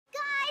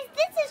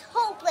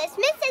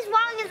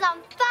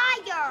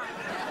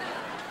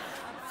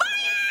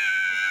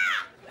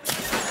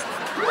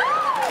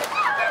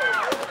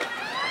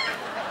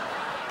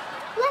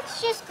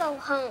go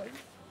home.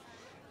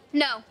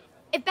 No.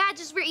 If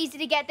badges were easy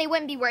to get, they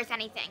wouldn't be worth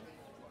anything.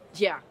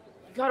 Yeah,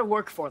 you gotta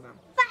work for them.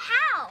 But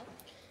how?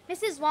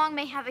 Mrs. Wong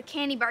may have a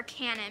candy bar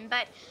cannon,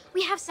 but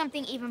we have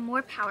something even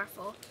more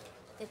powerful.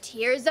 The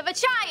tears of a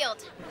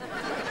child.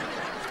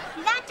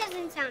 That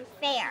doesn't sound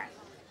fair.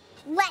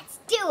 Let's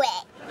do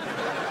it.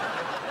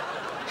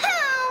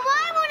 Oh,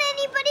 why won't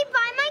anybody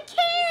buy my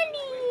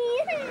candy?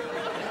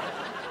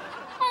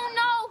 Oh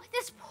no,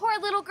 this poor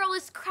little girl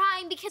is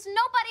crying because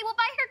nobody will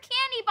buy her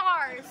candy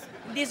bars.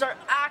 These are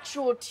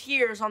actual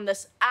tears on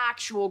this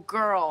actual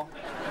girl.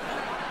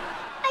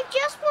 I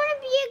just want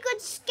to be a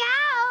good scout.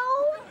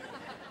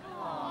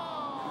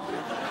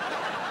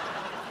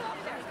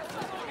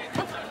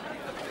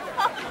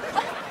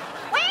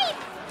 Wait!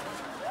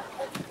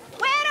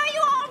 Where are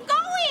you all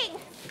going?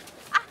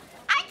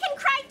 I can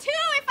cry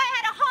too if I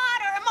had a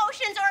heart or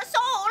emotions or a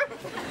soul.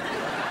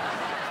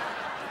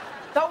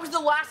 That was the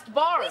last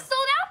bar. We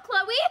sold out,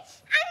 Chloe.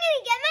 I'm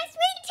gonna get my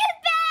sweet tooth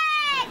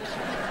back.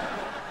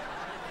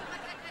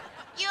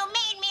 You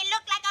made me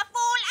look like a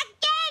fool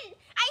again.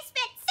 I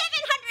spent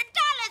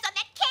 $700 on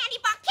that candy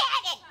bar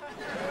cannon.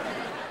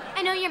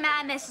 I know you're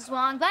mad, Mrs.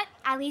 Wong, but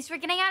at least we're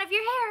getting out of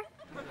your hair.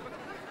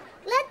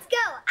 Let's go.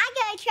 I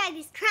gotta try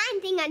this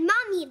crime thing on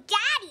Mommy and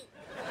Daddy.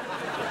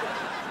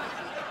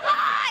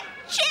 Ah,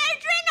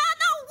 children are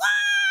the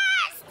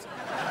worst!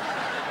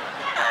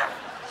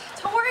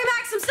 Don't worry,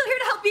 Max. I'm still here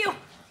to help you.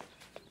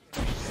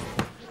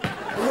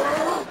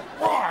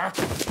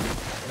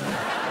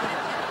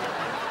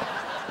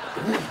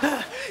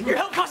 Your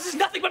help causes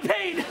nothing but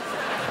pain!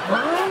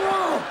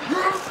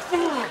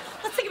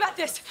 Let's think about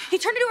this. He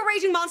turned into a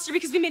raging monster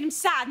because we made him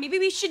sad. Maybe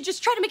we should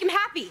just try to make him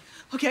happy.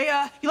 Okay,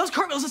 he loves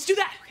cartwheels. Let's do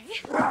that.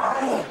 Okay.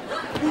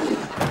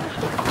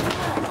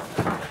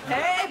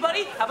 Hey,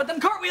 buddy, how about them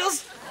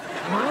cartwheels?